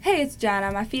it's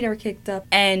Jonna. My feet are kicked up.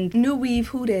 And new weave,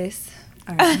 who this?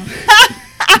 All right.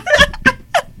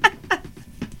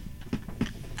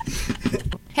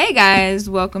 Hey guys,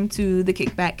 welcome to the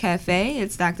Kickback Cafe.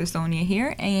 It's Dr. Sonia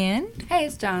here, and Hey,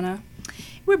 it's Jonna.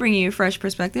 we're bringing you a fresh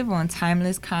perspective on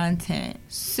timeless content.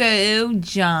 So,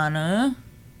 Jonna,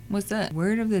 what's up?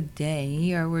 Word of the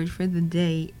day. Our word for the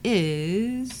day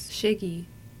is Shiggy.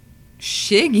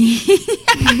 Shiggy.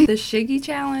 The Shiggy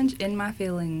Challenge, In My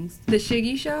Feelings. The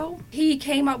Shiggy Show, he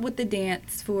came up with the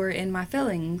dance for In My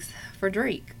Feelings for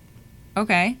Drake.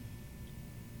 Okay.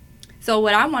 So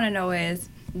what I want to know is,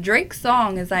 Drake's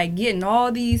song is like getting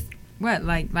all these, What,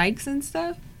 like likes and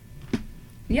stuff?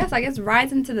 yes, I guess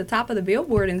rising to the top of the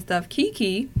Billboard and stuff.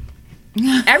 Kiki.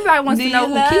 Everybody wants Do to know you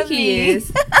who love Kiki me?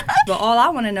 is. But all I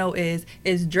want to know is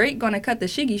Drake going to cut the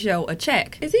Shiggy Show a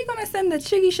check? Is he going to send the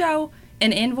Shiggy Show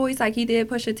an invoice like he did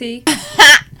Pusha T?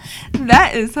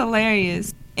 That is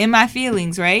hilarious. In My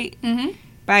Feelings, right? Mm-hmm.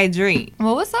 By Drake.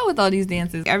 Well, what's up with all these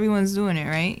dances? Everyone's doing it,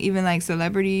 right? Even like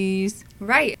celebrities.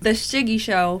 Right. The Shiggy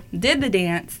Show did the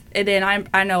dance, and then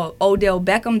I know Odell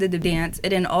Beckham did the dance,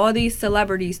 and then all these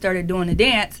celebrities started doing the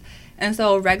dance, and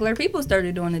so regular people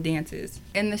started doing the dances.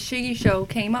 And the Shiggy Show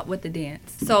came up with the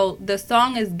dance. So the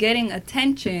song is getting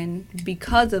attention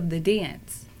because of the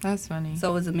dance. That's funny.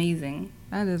 So it's amazing.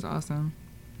 That is awesome.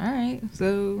 All right.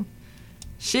 So,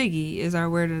 Shiggy is our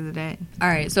word of the day. All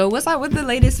right. So, what's up with the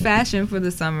latest fashion for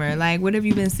the summer? Like, what have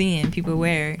you been seeing people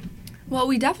wear? Well,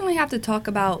 we definitely have to talk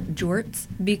about jorts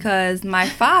because my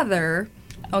father,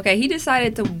 okay, he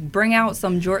decided to bring out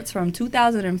some jorts from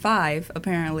 2005,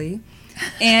 apparently.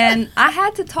 And I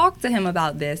had to talk to him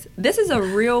about this. This is a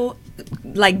real,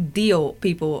 like, deal,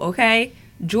 people, okay?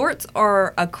 Jorts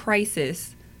are a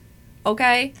crisis,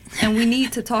 okay? And we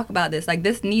need to talk about this. Like,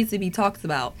 this needs to be talked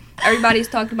about. Everybody's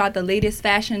talking about the latest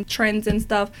fashion trends and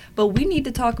stuff, but we need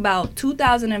to talk about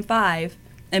 2005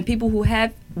 and people who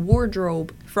have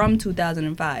wardrobe from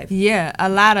 2005. Yeah, a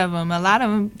lot of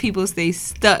them people stay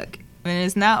stuck. And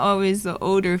it's not always the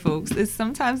older folks. It's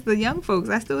sometimes the young folks.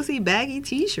 I still see baggy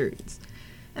T-shirts.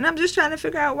 And I'm just trying to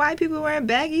figure out why people are wearing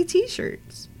baggy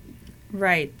T-shirts.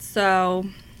 Right, so...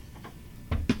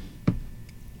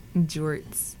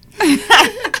 Jorts.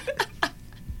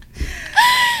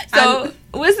 So,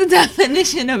 what's the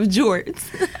definition of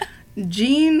jorts?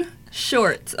 Jean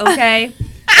shorts, okay?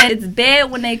 And it's bad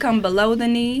when they come below the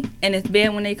knee, and it's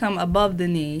bad when they come above the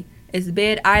knee. It's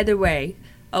bad either way,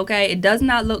 okay? It does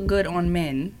not look good on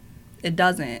men. It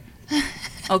doesn't.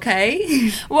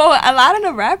 Okay? Well, a lot of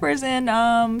the rappers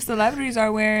and celebrities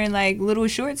are wearing like little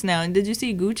shorts now. And did you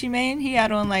see Gucci Mane? He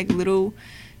had on like little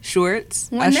shorts,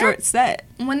 a short set.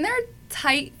 When they're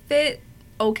tight fit,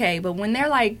 okay, but when they're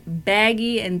like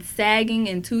baggy and sagging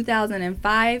in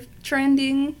 2005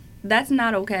 trending, that's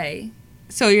not okay.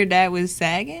 So your dad was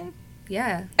sagging?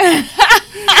 Yeah.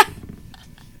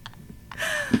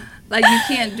 Like, you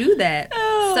can't do that.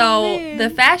 Oh, So man. the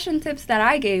fashion tips that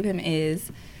I gave him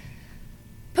is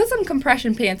put some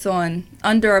compression pants on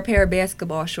under a pair of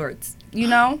basketball shorts, you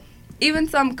know? Even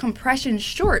some compression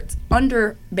shorts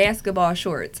under basketball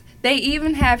shorts. They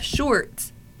even have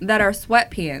shorts that are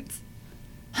sweatpants,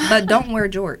 but don't wear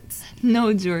jorts.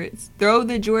 No jorts. Throw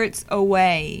the jorts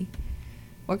away.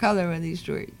 What color are these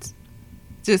jorts?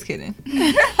 Just kidding.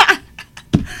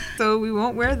 So we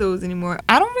won't wear those anymore.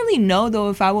 I don't really know, though,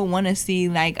 if I would want to see,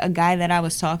 like, a guy that I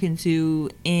was talking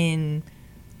to in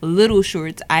little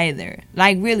shorts either.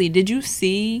 Like, really, did you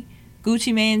see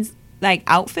Gucci Mane's, like,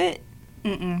 outfit?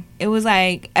 Mm-mm. It was,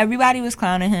 like, everybody was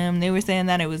clowning him. They were saying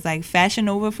that it was, like, Fashion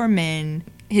Nova for men.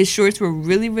 His shorts were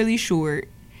really, really short.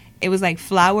 It was, like,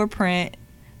 flower print.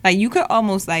 Like, you could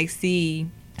almost, like, see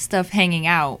stuff hanging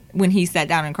out when he sat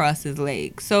down and crossed his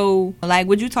legs. So, like,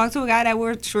 would you talk to a guy that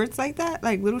wore shorts like that?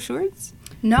 Like, little shorts?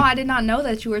 No, I did not know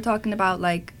that you were talking about,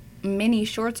 like, mini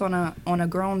shorts on a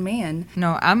grown man.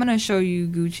 No, I'm going to show you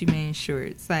Gucci Mane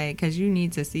shorts, like, because you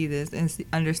need to see this and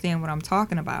understand what I'm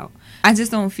talking about. I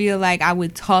just don't feel like I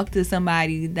would talk to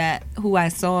somebody who I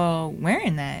saw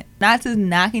wearing that. Not to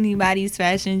knock anybody's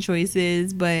fashion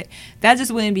choices, but that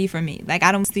just wouldn't be for me. Like,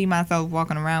 I don't see myself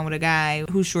walking around with a guy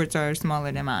whose shorts are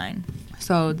smaller than mine.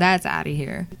 So that's out of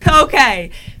here.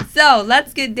 Okay, so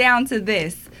let's get down to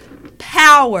this.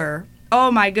 Power.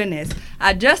 Oh my goodness.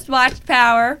 I just watched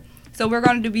Power. So we're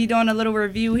going to be doing a little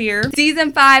review here.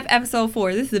 Season 5, episode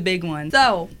 4. This is a big one.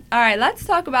 So, all right, let's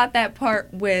talk about that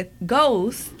part with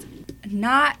Ghost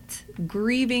not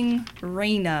grieving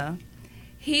Raina.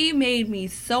 He made me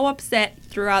so upset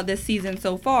throughout this season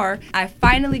so far. I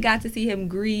finally got to see him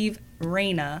grieve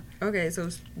Raina. Okay, so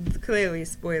clearly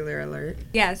spoiler alert.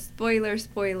 Yes, spoiler.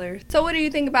 So what do you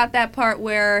think about that part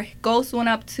where Ghost went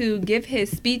up to give his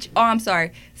speech? Oh, I'm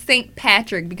sorry, St.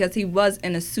 Patrick, because he was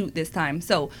in a suit this time.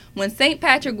 So when St.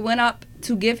 Patrick went up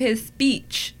to give his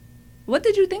speech, what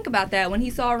did you think about that when he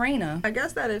saw Raina? I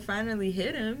guess that it finally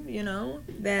hit him,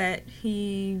 that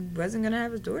he wasn't going to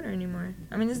have his daughter anymore.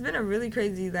 I mean, it's been a really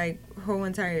crazy, whole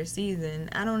entire season.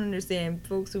 I don't understand.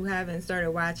 Folks who haven't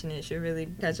started watching it should really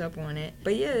catch up on it.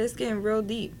 But yeah, it's getting real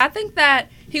deep. I think that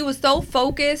he was so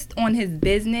focused on his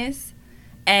business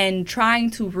and trying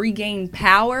to regain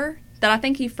power that I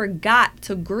think he forgot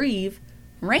to grieve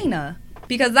Raina.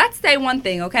 Because let's say one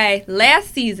thing, okay?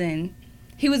 Last season,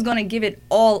 he was going to give it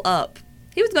all up.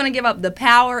 He was going to give up the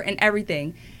power and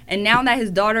everything. And now that his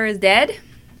daughter is dead,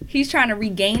 he's trying to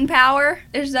regain power.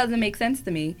 It just doesn't make sense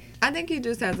to me. I think he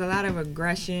just has a lot of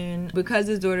aggression because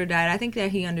his daughter died. I think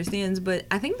that he understands, but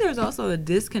I think there's also a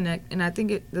disconnect, and I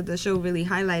think that the show really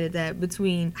highlighted that,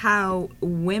 between how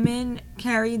women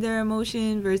carry their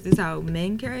emotion versus how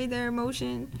men carry their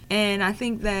emotion. And I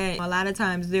think that a lot of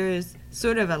times there's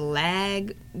sort of a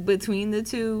lag between the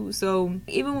two. So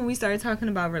even when we started talking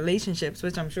about relationships,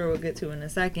 which I'm sure we'll get to in a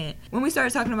second, when we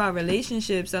started talking about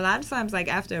relationships, a lot of times,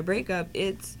 after a breakup,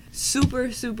 it's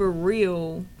super, super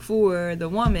real for the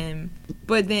woman,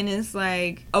 but then it's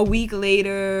a week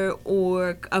later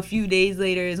or a few days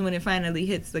later is when it finally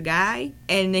hits the guy,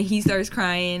 and then he starts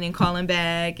crying and calling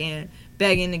back and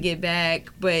begging to get back,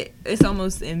 but it's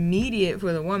almost immediate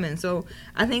for the woman. So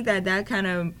I think that kind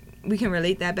of, we can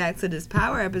relate that back to this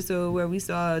Power episode where we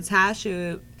saw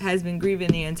Tasha has been grieving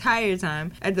the entire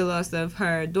time at the loss of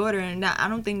her daughter. And I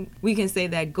don't think we can say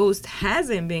that Ghost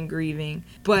hasn't been grieving,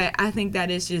 but I think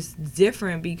that it's just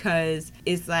different because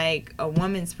it's a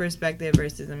woman's perspective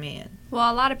versus a man.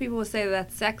 Well, a lot of people would say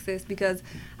that's sexist, because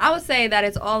I would say that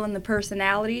it's all in the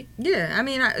personality. Yeah, I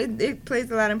mean, it plays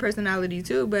a lot in personality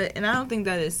too, and I don't think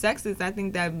that it's sexist. I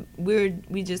think that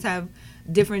we just have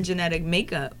different genetic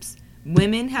makeups.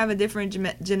 Women have a different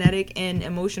genetic and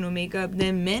emotional makeup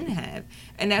than men have.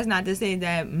 And that's not to say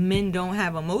that men don't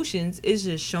have emotions. It's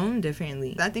just shown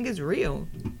differently. I think it's real.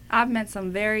 I've met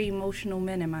some very emotional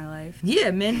men in my life.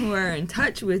 Yeah, men who are in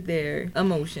touch with their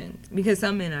emotions. Because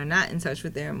some men are not in touch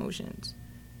with their emotions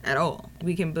at all.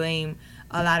 We can blame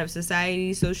a lot of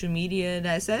society, social media,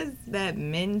 that says that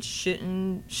men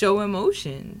shouldn't show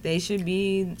emotion. They should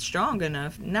be strong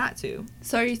enough not to.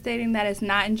 So are you stating that it's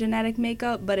not in genetic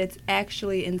makeup, but it's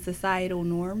actually in societal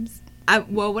norms?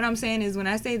 Well, what I'm saying is, when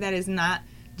I say that it's not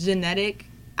genetic,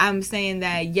 I'm saying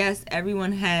that, yes,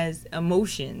 everyone has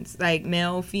emotions.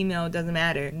 Male, female, doesn't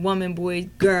matter. Woman, boy,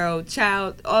 girl,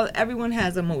 child, everyone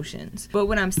has emotions. But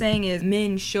what I'm saying is,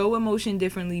 men show emotion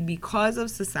differently because of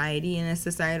society and its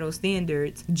societal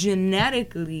standards.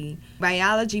 Genetically,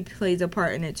 biology plays a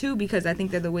part in it too, because I think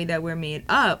that the way that we're made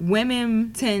up,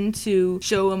 women tend to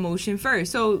show emotion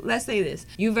first. So let's say this.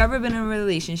 You've ever been in a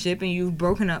relationship and you've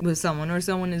broken up with someone, or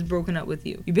someone has broken up with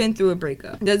you. You've been through a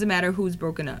breakup. Doesn't matter who's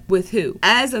broken up with who.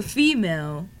 As a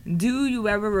female, do you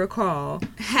ever recall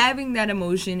having that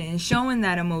emotion and showing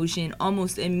that emotion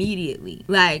almost immediately?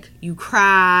 You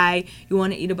cry, you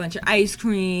want to eat a bunch of ice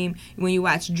cream. When you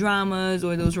watch dramas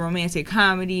or those romantic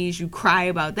comedies, you cry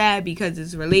about that because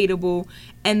it's relatable.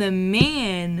 And the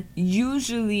man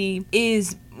usually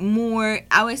is more,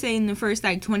 I would say in the first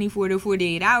 24 to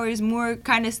 48 hours, more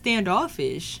kind of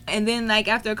standoffish. And then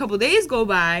after a couple days go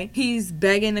by, he's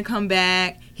begging to come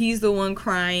back. He's the one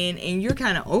crying, and you're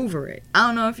kind of over it. I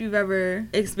don't know if you've ever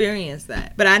experienced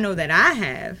that, but I know that I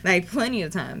have, plenty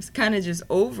of times, kind of just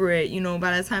over it.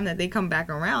 By the time that they come back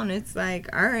around, it's all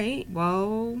right,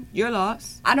 well, you're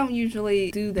lost. I don't usually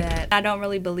do that. I don't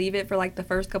really believe it for the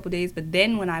first couple days, but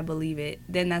then when I believe it,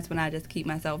 then that's when I just keep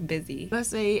myself busy. Let's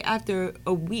say after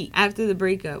a week, after the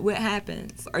breakup, what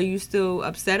happens? Are you still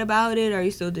upset about it? Are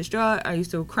you still distraught? Are you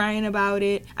still crying about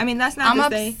it? I mean, that's not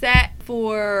to say... I'm upset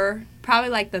for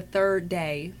probably the third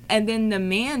day. And then the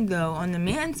man, though, on the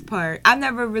man's part, I've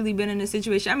never really been in a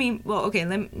situation. I mean, well, okay,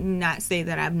 let me not say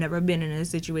that I've never been in a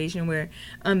situation where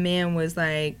a man was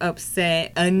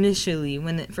upset initially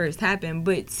when it first happened.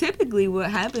 But typically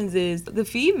what happens is the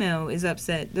female is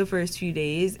upset the first few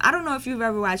days. I don't know if you've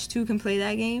ever watched Two Can Play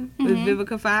That Game with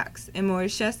Vivica Fox and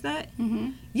Morris Chestnut.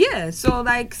 Mm-hmm. Yeah, so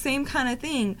same kind of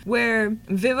thing where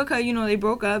Vivica, they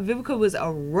broke up. Vivica was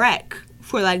a wreck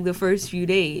for the first few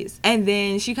days, and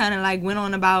then she kind of went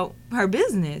on about her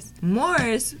business.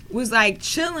 Morris was like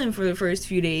chilling for the first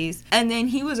few days, and then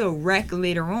he was a wreck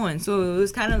later on. So it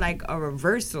was kind of like a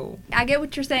reversal. I get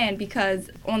what you're saying, because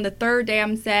on the third day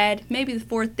I'm sad, maybe the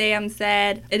fourth day I'm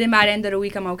sad, and then by the end of the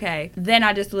week I'm okay. Then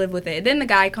I just live with it. Then the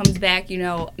guy comes back, you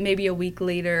know, maybe a week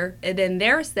later, and then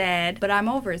they're sad, but I'm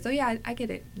over it. So yeah, I get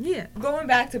it. Yeah. Going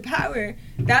back to Power,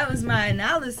 that was my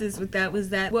analysis with that, was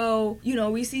that, well, you know,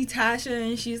 we see Tasha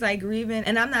and she's like grieving,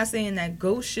 and I'm not saying that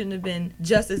Ghost shouldn't have been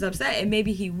just as upset, and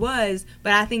maybe he was,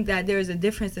 but I think that there's a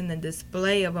difference in the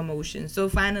display of emotion. So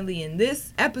finally in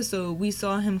this episode, we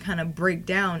saw him kind of break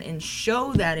down and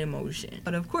show that emotion.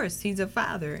 But of course, he's a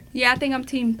father. Yeah, I think I'm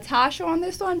team Tasha on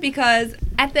this one, because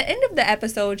at the end of the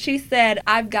episode, she said,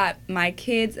 I've got my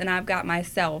kids and I've got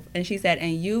myself. And she said,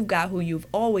 and you've got who you've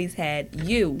always had,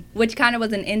 you. Which kind of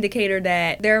was an indicator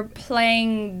that they're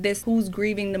playing this who's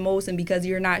grieving the most, and because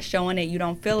you're not showing it, you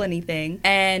don't feel anything.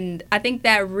 And I think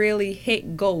that really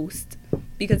hit Ghost,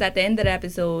 because at the end of the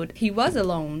episode, he was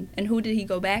alone. And who did he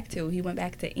go back to? He went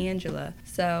back to Angela.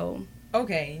 So...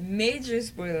 Okay, major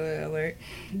spoiler alert.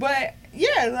 But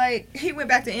yeah, like, he went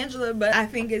back to Angela, but I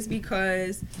think it's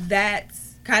because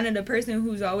that's kind of the person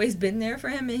who's always been there for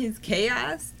him in his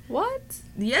chaos. What?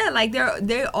 Yeah, like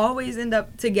they always end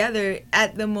up together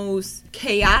at the most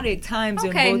chaotic times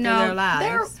in both of their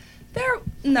lives.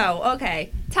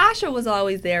 Okay. Tasha was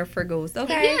always there for Ghost,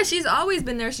 okay? Yeah, she's always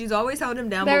been there. She's always held him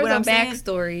down. There's but what a I'm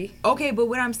backstory. Okay, but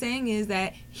what I'm saying is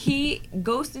that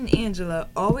Ghost and Angela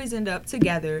always end up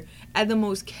together at the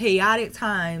most chaotic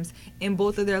times in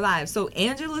both of their lives. So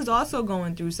Angela's also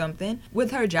going through something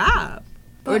with her job.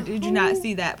 Or did you not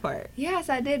see that part? Yes,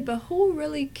 I did, but who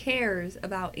really cares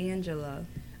about Angela?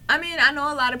 I mean, I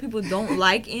know a lot of people don't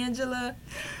like Angela.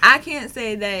 I can't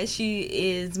say that she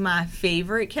is my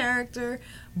favorite character,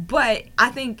 but I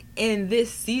think in this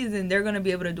season they're going to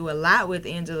be able to do a lot with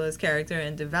Angela's character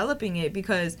and developing it,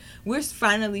 because we're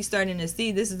finally starting to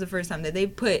see this is the first time that they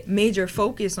put major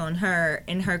focus on her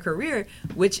in her career,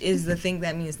 which is the thing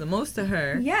that means the most to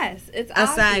her. Yes, it's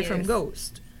aside obvious. from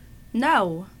Ghost.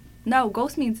 No,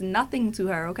 Ghost means nothing to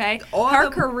her, okay? Her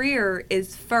career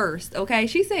is first, okay?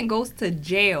 She sent Ghost to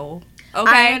jail,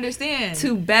 okay? I understand.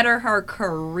 To better her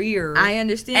career. I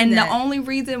understand and that. the only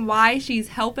reason why she's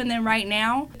helping them right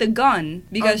now, the gun,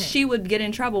 because she would get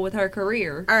in trouble with her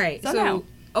career. All right, so no.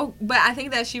 Oh, but I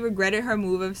think that she regretted her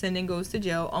move of sending Ghost to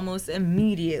jail almost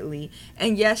immediately.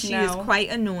 And yes, she is quite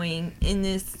annoying in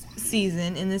this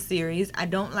season, in this series. I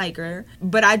don't like her,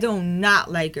 but I do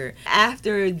not like her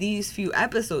after these few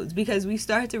episodes, because we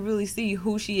start to really see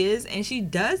who she is, and she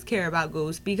does care about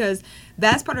Ghost, because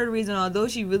that's part of the reason, although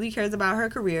she really cares about her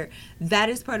career, that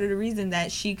is part of the reason that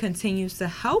she continues to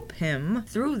help him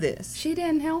through this. She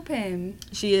didn't help him.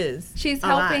 She is. She's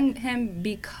helping him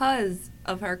because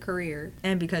of her career.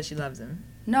 And because she loves him.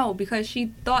 No, because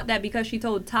she thought that because she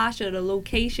told Tasha the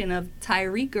location of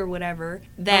Tyreek or whatever,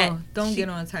 that... Oh, don't get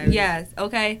on Tyreek. Yes,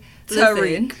 okay?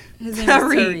 Tyreek. His name is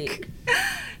Tyreek.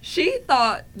 She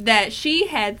thought that she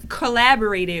had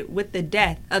collaborated with the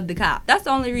death of the cop. That's the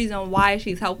only reason why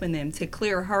she's helping them, to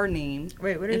clear her name.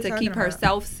 Wait, what are you talking about? And to keep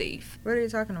herself safe. What are you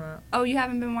talking about? Oh, you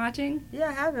haven't been watching? Yeah,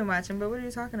 I have been watching, but what are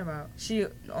you talking about?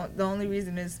 The only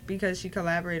reason is because she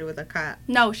collaborated with a cop.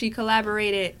 No, she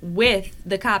collaborated with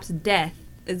the cop's death.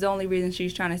 Is the only reason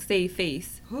she's trying to save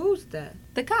face. Who's that?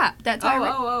 The cop that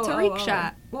Tariq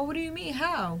shot. Well, what do you mean?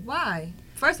 How? Why?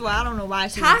 First of all, I don't know why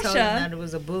she was telling him that it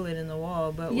was a bullet in the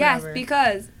wall, but whatever. Yes,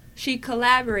 because she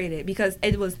collaborated, because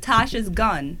it was Tasha's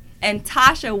gun. And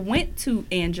Tasha went to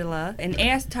Angela and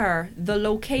asked her the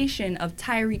location of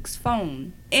Tyreek's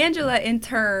phone. Angela, in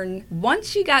turn, once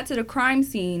she got to the crime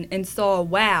scene and saw,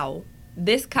 wow,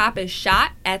 this cop is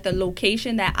shot at the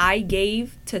location that I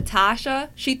gave to Tasha,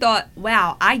 she thought,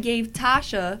 wow, I gave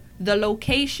Tasha the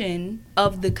location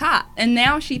of the cop. And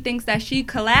now she thinks that she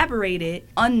collaborated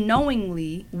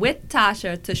unknowingly with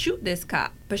Tasha to shoot this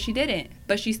cop. But she didn't.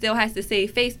 But she still has to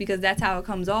save face, because that's how it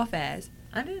comes off as.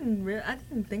 I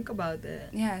didn't think about that.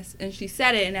 Yes, and she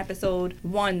said it in episode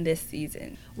 1 this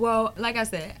season. Well, like I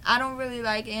said, I don't really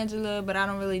like Angela, but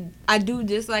I do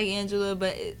dislike Angela,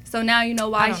 but... So now you know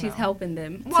why she's helping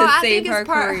them to save think her it's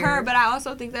part career. her, but I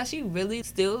also think that she really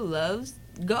still loves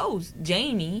Ghost,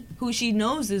 Janie, who she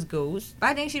knows is Ghost.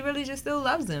 I think she really just still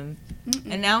loves him.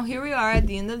 Mm-mm. And now here we are at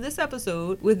the end of this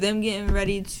episode with them getting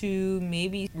ready to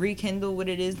maybe rekindle what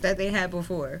it is that they had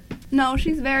before. No,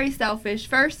 she's very selfish.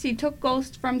 First, she took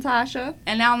Ghost from Tasha,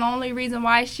 and now the only reason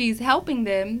why she's helping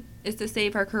them is to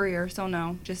save her career. So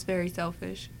no, just very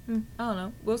selfish. I don't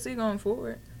know. We'll see going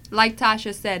forward. Like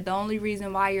Tasha said, the only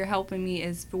reason why you're helping me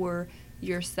is for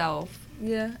yourself.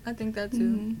 Yeah, I think that too.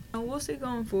 Mhm. And we'll see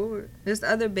going forward. This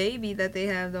other baby that they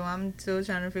have, though, I'm still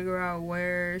trying to figure out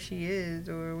where she is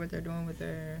or what they're doing with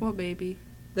her. What baby?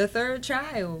 The third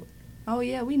child. Oh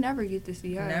yeah, we never get to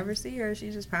see her. Never see her.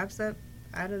 She just pops up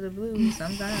out of the blue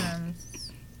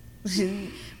sometimes.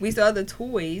 We saw the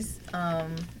toys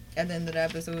at the end of the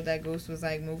episode that Ghost was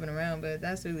like moving around, but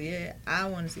that's really it. I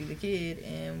want to see the kid,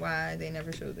 and why they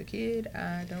never showed the kid,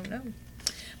 I don't know.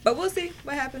 But we'll see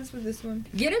what happens with this one.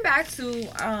 Getting back to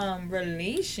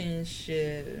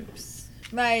relationships,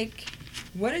 like,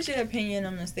 what is your opinion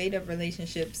on the state of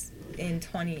relationships in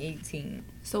 2018?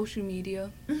 Social media.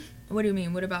 What do you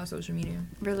mean? What about social media?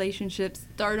 Relationships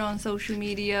start on social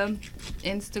media,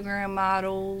 Instagram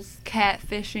models,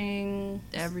 catfishing,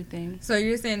 everything. So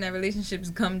you're saying that relationships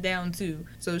come down to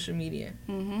social media?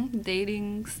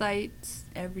 Dating sites,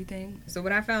 everything. So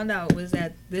what I found out was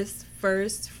that this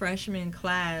first freshman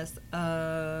class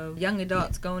of young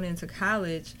adults going into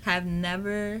college have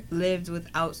never lived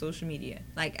without social media,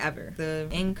 like ever. The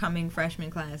incoming freshman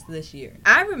class this year.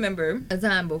 I remember a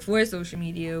time before social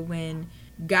media when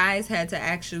guys had to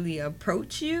actually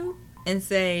approach you and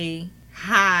say,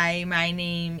 "Hi, my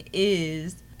name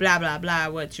is blah, blah, blah,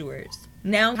 what's yours?"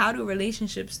 Now, how do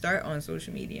relationships start on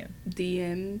social media?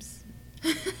 DMs.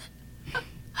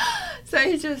 So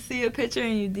you just see a picture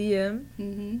and you DM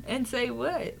And say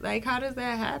what? Like, how does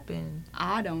that happen?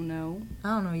 I don't know. I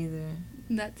don't know either.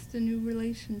 That's the new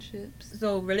relationships.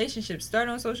 So relationships start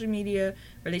on social media,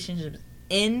 relationships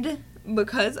end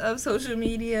because of social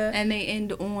media. And they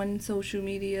end on social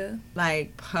media.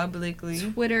 Like, publicly.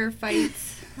 Twitter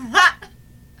fights.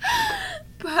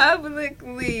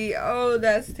 Publicly. Oh,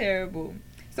 that's terrible.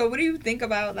 So what do you think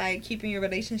about, like, keeping your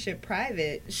relationship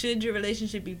private? Should your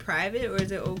relationship be private, or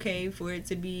is it okay for it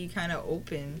to be kind of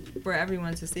open for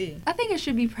everyone to see? I think it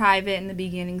should be private in the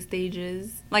beginning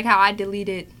stages. Like how I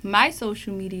deleted my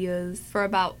social medias for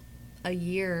about a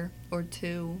year or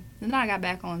two. And then I got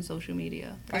back on social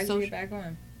media. Why did you get back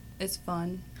on? It's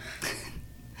fun.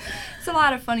 It's a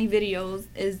lot of funny videos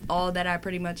is all that I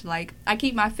pretty much like. I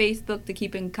keep my Facebook to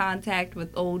keep in contact with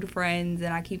old friends,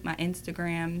 and I keep my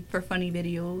Instagram for funny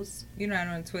videos. You're not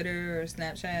on Twitter or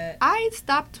Snapchat? I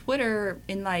stopped Twitter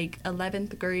in like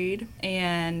 11th grade,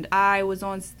 and I was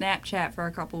on Snapchat for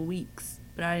a couple weeks,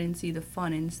 but I didn't see the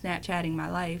fun in Snapchatting my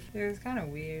life. It was kind of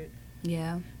weird.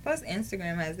 Yeah. Plus,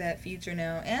 Instagram has that feature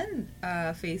now, and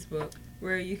Facebook,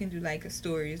 where you can do like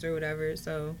stories or whatever.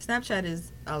 So Snapchat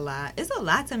is a lot. It's a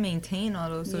lot to maintain all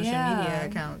those social media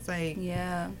accounts. Like,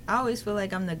 yeah, I always feel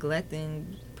like I'm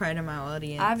neglecting part of my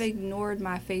audience. I've ignored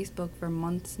my Facebook for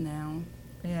months now.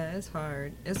 Yeah, it's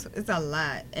hard. It's a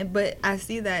lot. But I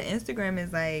see that Instagram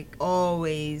is like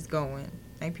always going.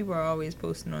 Like, people are always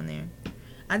posting on there.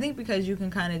 I think because you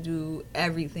can kind of do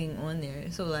everything on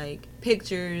there. So like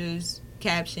pictures,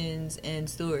 captions, and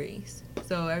stories.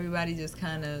 So everybody just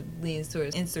kind of leans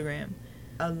towards Instagram.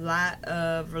 A lot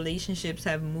of relationships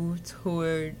have moved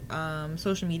toward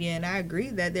social media, and I agree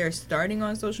that they're starting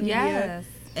on social media. Yes.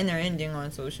 And they're ending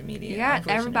on social media. Yeah,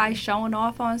 everybody showing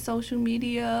off on social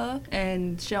media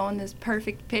and showing this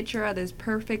perfect picture of this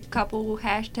perfect couple,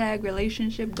 hashtag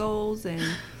relationship goals and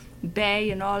bae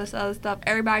and all this other stuff.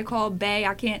 Everybody called bae.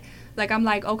 I can't, like, I'm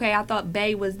like, okay, I thought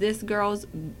bae was this girl's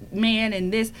man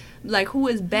and this, like, who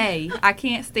is bae? I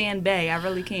can't stand bae. I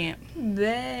really can't.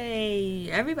 Bae.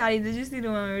 Everybody, did you see the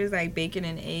one where it was like bacon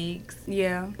and eggs?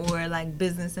 Yeah. Or like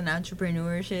business and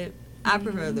entrepreneurship? I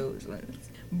prefer those ones.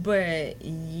 But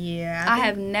yeah, I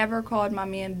have never called my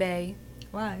man bae.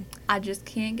 Why? I just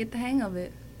can't get the hang of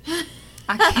it.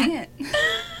 I can't.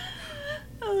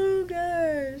 Oh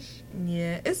gosh.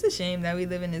 Yeah, it's a shame that we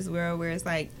live in this world where it's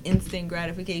like instant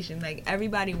gratification. Like,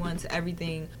 everybody wants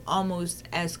everything almost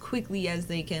as quickly as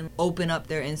they can open up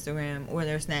their Instagram or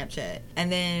their Snapchat.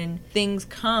 And then things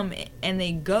come and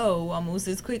they go almost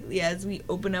as quickly as we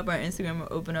open up our Instagram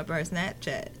or open up our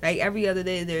Snapchat. Like, every other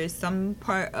day there's some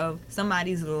part of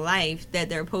somebody's life that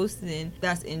they're posting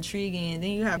that's intriguing. And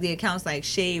then you have the accounts like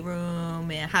Shade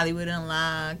Room and Hollywood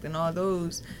Unlocked and all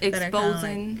those.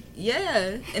 Exposing. Like,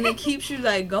 yeah, and it keeps you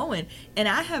like going. And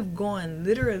I have gone,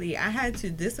 literally, I had to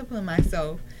discipline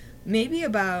myself maybe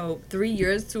about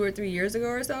 2 or 3 years ago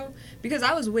or so, because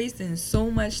I was wasting so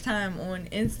much time on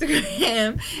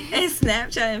Instagram and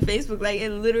Snapchat and Facebook. Like, it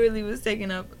literally was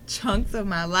taking up chunks of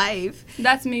my life.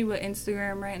 That's me with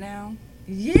Instagram right now.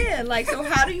 Yeah, like, so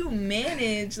how do you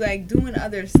manage, like, doing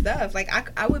other stuff? Like,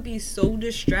 I would be so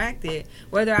distracted,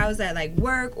 whether I was at, like,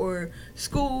 work or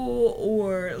school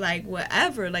or, like,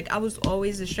 whatever. Like, I was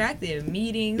always distracted.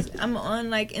 Meetings, I'm on,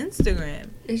 like, Instagram.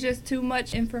 It's just too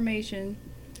much information.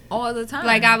 all the time.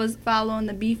 Like, I was following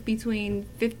the beef between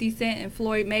 50 Cent and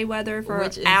Floyd Mayweather for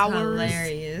Which is hours.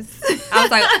 hilarious. I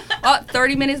was like, oh,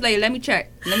 30 minutes later, let me check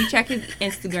his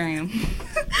Instagram.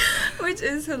 Which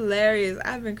is hilarious.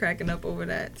 I've been cracking up over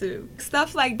that too.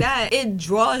 Stuff like that, it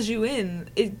draws you in.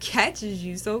 It catches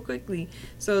you so quickly.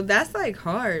 So that's like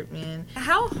hard, man.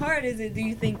 How hard is it, do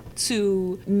you think,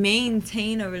 to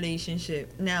maintain a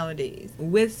relationship nowadays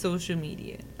with social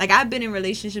media? Like, I've been in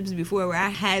relationships before where I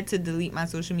had to delete my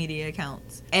social media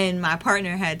accounts, and my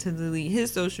partner had to delete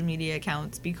his social media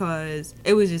accounts because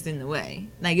it was just in the way.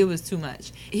 Like, it was too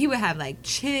much. He would have like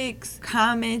chicks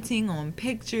commenting on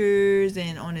pictures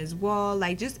and on his wall,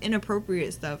 like just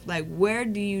inappropriate stuff. Like, where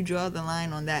do you draw the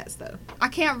line on that stuff? I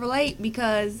can't relate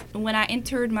because when I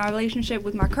entered my relationship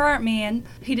with my current man,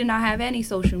 he did not have any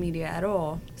social media at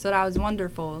all. So that was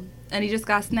wonderful. And he just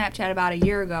got Snapchat about a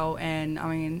year ago, and I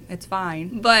mean, it's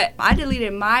fine. But I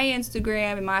deleted my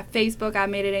Instagram and my Facebook. I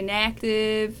made it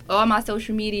inactive, all my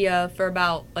social media for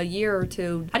about a year or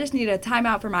two. I just needed a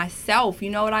timeout for myself, you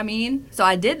know what I mean? So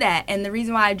I did that, and the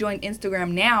reason why I joined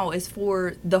Instagram now is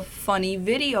for the funny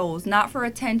videos, not for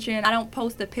attention. I don't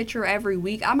post a picture every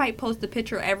week. I might post a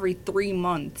picture every 3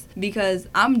 months because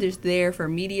I'm just there for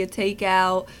media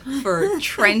takeout, for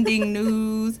trending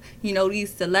news, you know,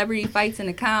 these celebrity fights in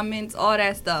the comments, all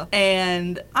that stuff.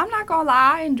 And I'm not gonna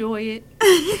lie, I enjoy it.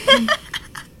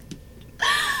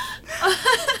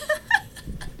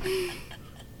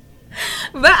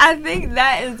 But I think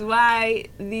that is why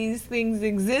these things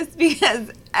exist,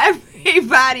 because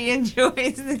everybody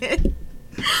enjoys it.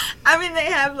 I mean, they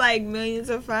have like millions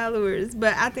of followers,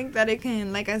 but I think that it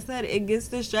can, like I said, it gets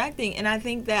distracting. And I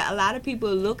think that a lot of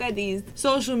people look at these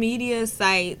social media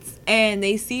sites and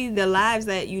they see the lives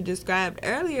that you described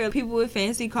earlier, people with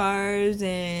fancy cars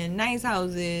and nice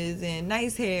houses and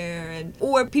nice hair,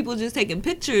 or people just taking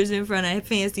pictures in front of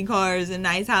fancy cars and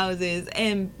nice houses,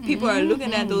 and people are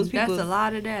looking at those people. That's a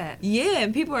lot of that. Yeah,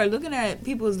 and people are looking at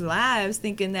people's lives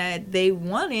thinking that they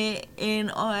want it.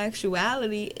 In all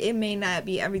actuality, it may not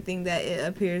be everything that it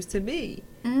appears to be.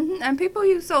 And people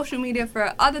use social media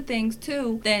for other things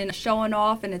too than showing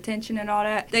off and attention and all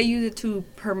that. They use it to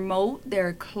promote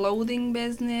their clothing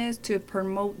business, to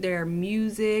promote their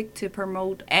music, to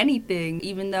promote anything.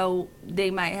 Even though they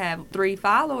might have 3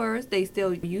 followers, they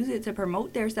still use it to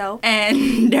promote themselves.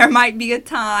 And there might be a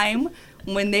time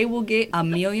when they will get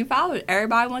 1 million followers.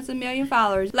 Everybody wants 1 million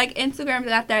followers. Like, Instagram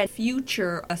got that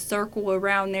future, a circle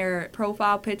around their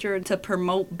profile picture to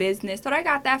promote business. So they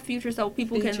got that future so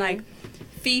people can like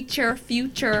future.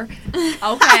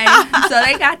 Okay. So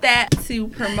they got that to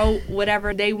promote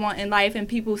whatever they want in life, and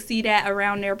people see that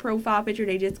around their profile picture.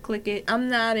 They just click it. I'm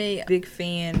not a big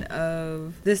fan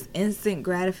of this instant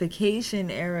gratification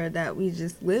era that we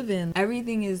just live in.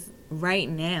 Everything is right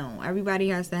now. Everybody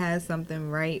has to have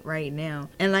something right now.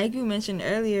 And like you mentioned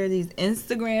earlier, these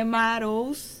Instagram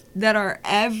models that are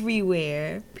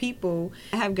everywhere, people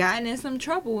have gotten in some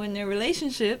trouble in their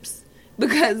relationships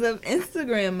because of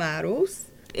Instagram models.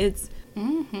 It's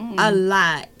a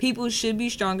lot. People should be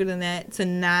stronger than that to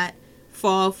not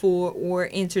fall for or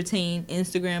entertain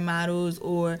Instagram models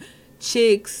or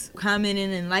chicks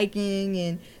commenting and liking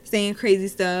and saying crazy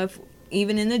stuff,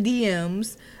 even in the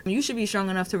DMs. You should be strong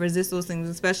enough to resist those things,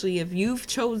 especially if you've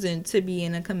chosen to be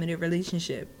in a committed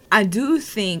relationship. I do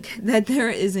think that there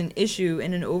is an issue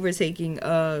and an overtaking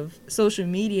of social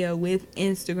media with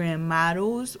Instagram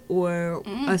models or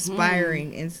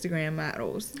aspiring Instagram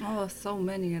models. Oh, so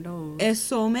many of those. It's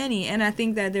so many. And I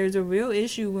think that there's a real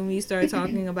issue when we start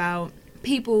talking about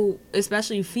people,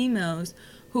 especially females,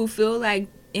 who feel like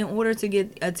in order to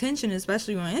get attention,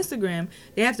 especially on Instagram,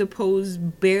 they have to pose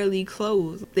barely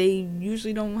clothes. They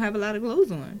usually don't have a lot of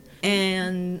clothes on.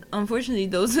 And unfortunately,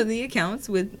 those are the accounts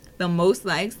with the most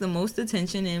likes, the most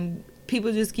attention, and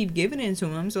people just keep giving it to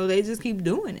them, so they just keep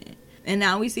doing it. And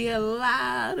now we see a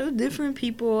lot of different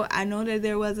people. I know that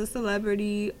there was a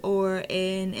celebrity or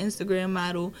an Instagram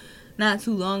model not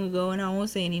too long ago, and I won't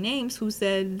say any names, who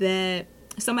said that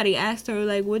somebody asked her,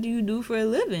 like, what do you do for a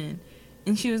living?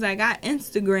 And she was like, I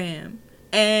Instagram.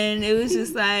 And it was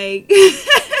just like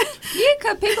yeah,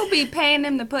 because people be paying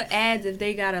them to put ads if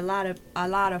they got a lot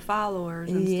of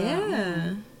followers and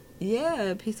stuff.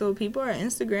 Yeah. So people are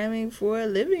Instagramming for a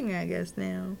living, I guess,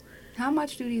 now. How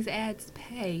much do these ads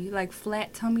pay? Like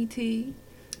flat tummy tea?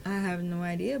 I have no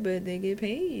idea, but they get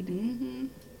paid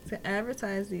to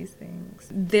advertise these things.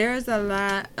 There's a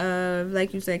lot of,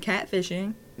 like you said,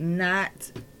 catfishing.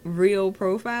 not real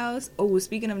profiles. Oh,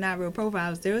 speaking of not real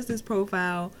profiles, there was this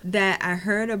profile that I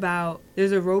heard about.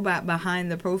 There's a robot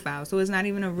behind the profile, so it's not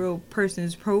even a real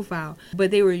person's profile, but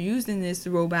they were using this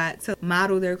robot to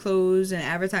model their clothes and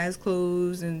advertise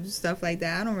clothes and stuff like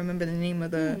that. I don't remember the name of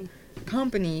the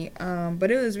company, but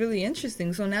it was really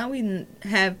interesting. So now we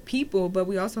have people, but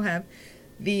we also have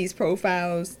these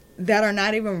profiles that are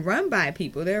not even run by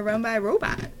people. They're run by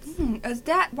robots. Is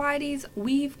that why these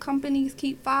weave companies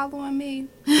keep following me?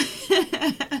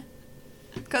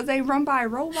 Because they run by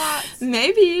robots?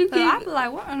 Maybe you So I can. be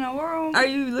like, what in the world? Are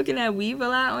you looking at Weave a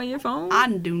lot on your phone? I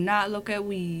do not look at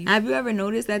weave. Have you ever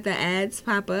noticed that the ads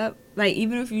pop up? Like,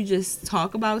 even if you just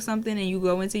talk about something and you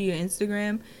go into your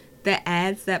Instagram, the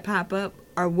ads that pop up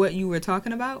are what you were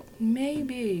talking about.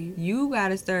 Maybe. You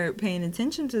gotta start paying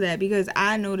attention to that, because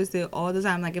I notice it all the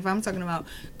time. Like, if I'm talking about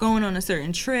going on a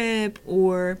certain trip,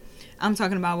 or I'm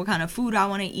talking about what kind of food I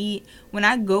want to eat, when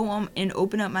I go on and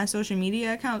open up my social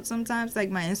media account sometimes, like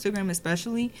my Instagram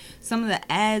especially, some of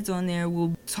the ads on there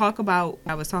will talk about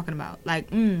what I was talking about.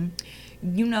 Like, you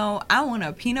know, I want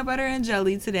a peanut butter and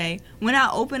jelly today. When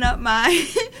I open up my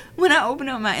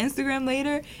Instagram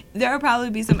later, there'll probably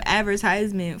be some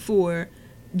advertisement for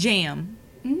jam,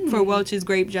 for Welch's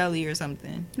grape jelly or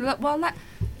something. Well,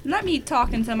 let me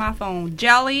talk into my phone.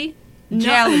 Jelly,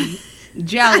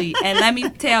 jelly. And let me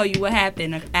tell you what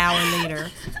happened an hour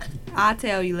later. I'll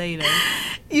tell you later.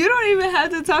 You don't even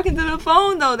have to talk into the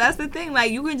phone, though. That's the thing.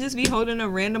 Like, you can just be holding a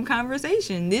random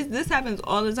conversation. This happens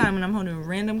all the time when I'm holding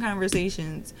random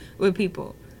conversations with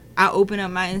people. I open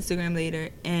up my Instagram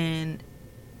later, and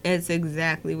it's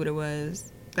exactly what it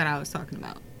was that I was talking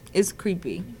about. It's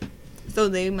creepy. So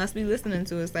they must be listening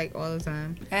to us, like, all the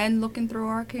time. And looking through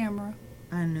our camera.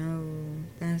 I know.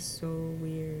 That's so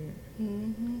weird.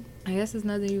 I guess there's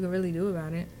nothing you can really do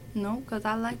about it. No, because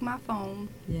I like my phone.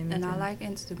 Yeah, me and too. I like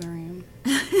Instagram.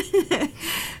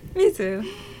 Me too.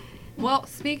 Well,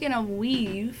 speaking of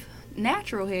weave,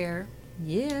 natural hair.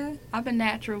 Yeah. I've been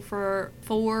natural for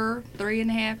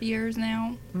 3.5 years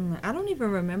now. I don't even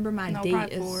remember my No, date.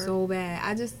 probably It's 4. so bad.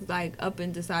 I just like up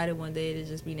and decided one day to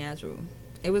just be natural.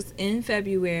 It was in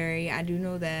February. I do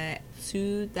know that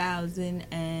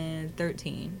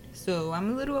 2013. So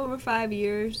I'm a little over 5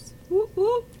 years. Whoop,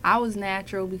 whoop. I was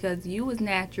natural because you was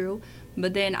natural,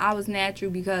 but then I was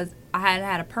natural because I hadn't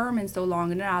had a perm in so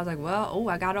long, and then I was like, well,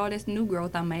 I got all this new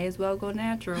growth. I may as well go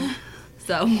natural.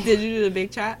 So Did you do the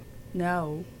big chop?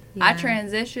 no. Yeah. I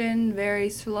transitioned very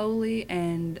slowly,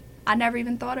 and I never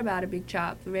even thought about a big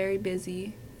chop. Very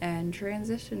busy and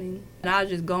transitioning. And I was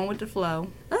just going with the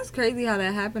flow. That's crazy how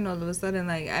that happened all of a sudden.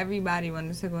 Like, everybody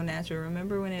wanted to go natural.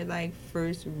 Remember when it, like,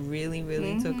 first really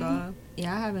took off?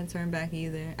 Yeah, I haven't turned back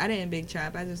either. I didn't big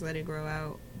chop. I just let it grow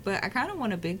out. But I kind of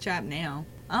want a big chop now.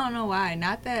 I don't know why.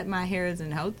 Not that my hair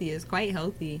isn't healthy. It's quite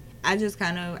healthy. I just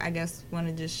kind of, I guess, want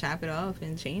to just chop it off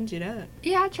and change it up.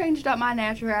 Yeah, I changed up my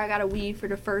natural hair. I got a weave for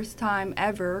the first time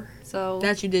ever. So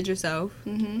That you did yourself,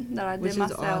 that I did which is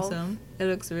myself. awesome. It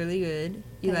looks really good.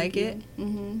 You Thank like it?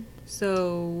 Mm-hmm.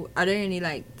 So, are there any,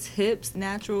 like, tips,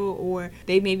 natural, or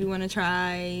they maybe want to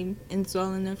try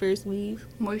installing their first weave?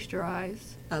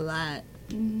 Moisturize. A lot.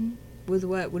 Mm-hmm. With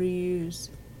what? What do you use?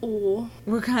 Oil.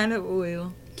 What kind of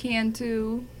oil?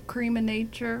 Cantu. Cream of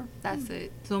Nature. That's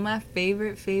it. So my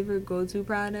favorite go-to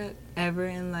product ever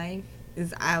in life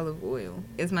is olive oil.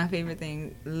 It's my favorite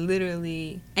thing,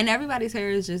 literally. And everybody's hair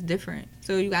is just different.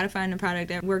 So you got to find a product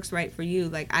that works right for you.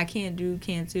 Like, I can't do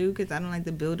Cantu because I don't like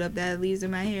the buildup that it leaves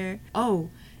in my hair. Oh,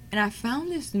 and I found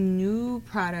this new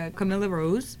product, Camilla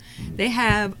Rose. They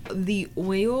have the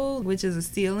oil, which is a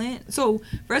sealant. So,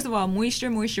 first of all, moisture.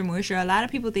 A lot of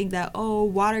people think that,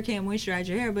 water can't moisturize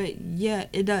your hair, but yeah,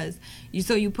 it does.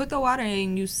 So you put the water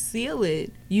in, you seal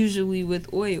it, usually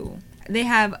with oil. They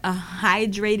have a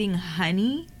hydrating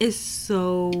honey. It's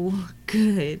so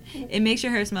good. It makes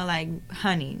your hair smell like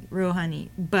honey, real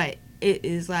honey. But it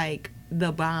is like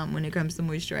the bomb when it comes to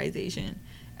moisturization.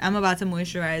 I'm about to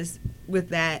moisturize with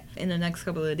that in the next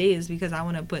couple of days because I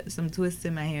want to put some twists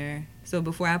in my hair. So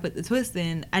before I put the twist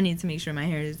in, I need to make sure my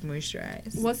hair is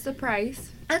moisturized. What's the price?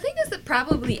 I think it's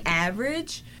probably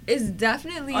average. It's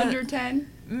definitely Under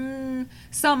 10?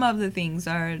 Some of the things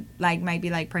are might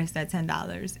be priced at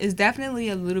 $10. It's definitely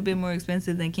a little bit more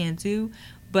expensive than Cantu,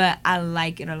 but I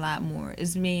like it a lot more.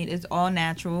 It's all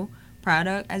natural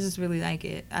product. I just really like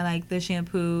it. I like the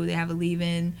shampoo. They have a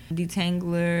leave-in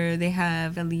detangler. They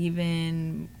have a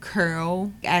leave-in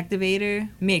curl activator.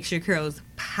 Makes your curls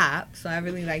pop. So I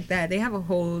really like that. They have a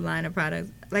whole line of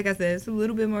products. Like I said, it's a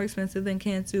little bit more expensive than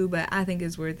Cantu, but I think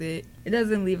it's worth it. It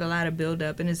doesn't leave a lot of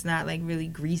buildup, and it's not really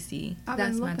greasy. I've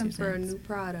That's been my looking 2 for a cents. new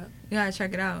product. You gotta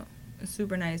check it out.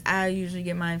 super nice. I usually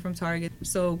get mine from Target.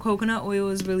 So coconut oil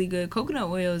is really good. Coconut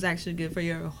oil is actually good for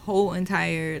your whole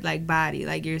entire like body,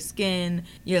 like your skin,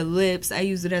 your lips. I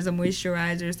use it as a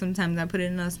moisturizer. Sometimes I put it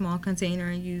in a small container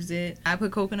and use it. I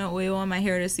put coconut oil on my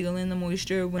hair to seal in the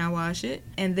moisture when I wash it,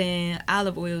 and then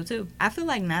olive oil too. I feel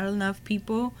like not enough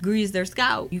people grease their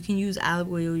scalp. You can use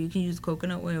olive oil, you can use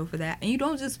coconut oil for that, and you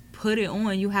don't just put it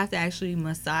on. You have to actually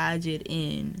massage it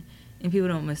in, and people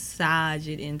don't massage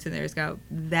it into their scalp.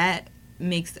 That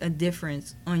makes a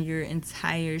difference on your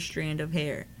entire strand of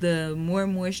hair. The more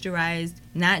moisturized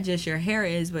not just your hair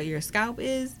is, but your scalp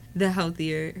is, the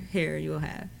healthier hair you'll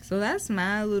have. So that's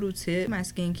my little tip, my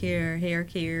skincare, hair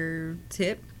care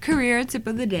tip. Career tip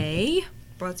of the day,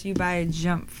 brought to you by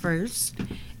Jump First,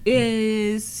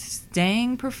 is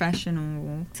staying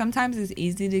professional. Sometimes it's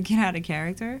easy to get out of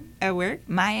character at work.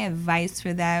 My advice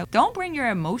for that, don't bring your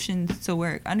emotions to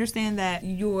work. Understand that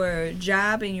your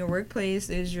job in your workplace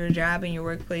is your job in your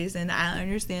workplace, and I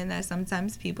understand that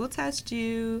sometimes people test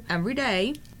you every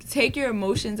day. Take your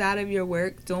emotions out of your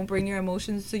work. Don't bring your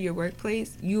emotions to your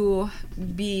workplace. You'll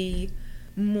be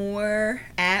more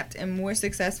apt and more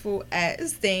successful at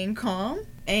staying calm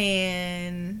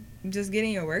and just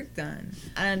getting your work done.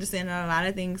 I understand that a lot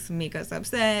of things make us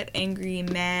upset, angry,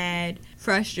 mad,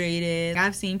 frustrated.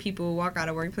 I've seen people walk out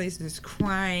of workplaces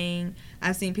crying.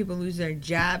 I've seen people lose their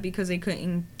job because they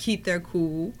couldn't keep their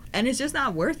cool. And it's just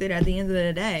not worth it at the end of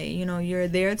the day. You know, you're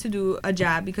there to do a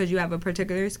job because you have a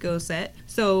particular skill set.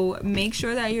 So make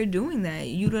sure that you're doing that.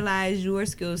 Utilize your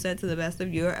skill set to the best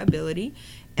of your ability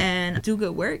and do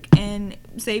good work, and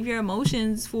save your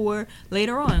emotions for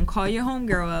later on. Call your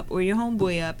homegirl up or your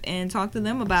homeboy up and talk to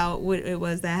them about what it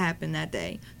was that happened that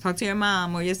day. Talk to your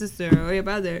mom or your sister or your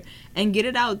brother and get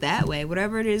it out that way.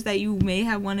 Whatever it is that you may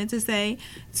have wanted to say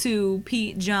to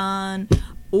Pete, John,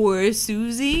 or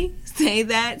Susie, say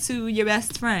that to your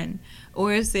best friend.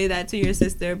 Or say that to your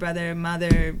sister, brother,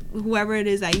 mother, whoever it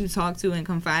is that you talk to and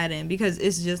confide in, because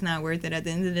it's just not worth it at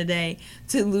the end of the day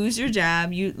to lose your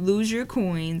job, you lose your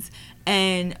coins,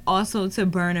 and also to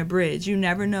burn a bridge. You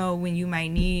never know when you might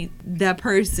need that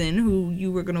person who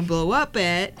you were going to blow up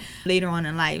at later on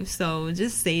in life. So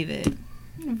just save it.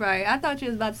 Right. I thought you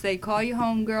was about to say, call your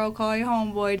homegirl, call your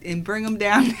homeboy, and bring them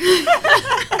down.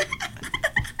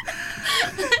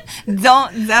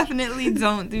 Definitely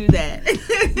don't do that.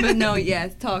 But no,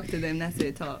 yes, talk to them. That's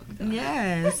it, talk.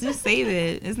 Yes, just save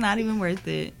it. It's not even worth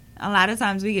it. A lot of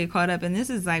times we get caught up, and this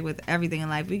is like with everything in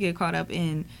life, we get caught up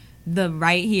in the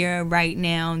right here, right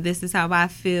now. This is how I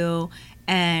feel,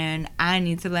 and I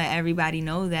need to let everybody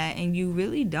know that, and you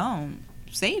really don't.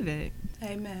 Save it.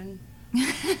 Amen.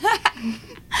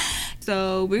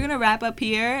 So we're going to wrap up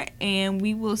here, and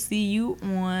we will see you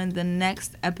on the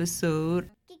next episode.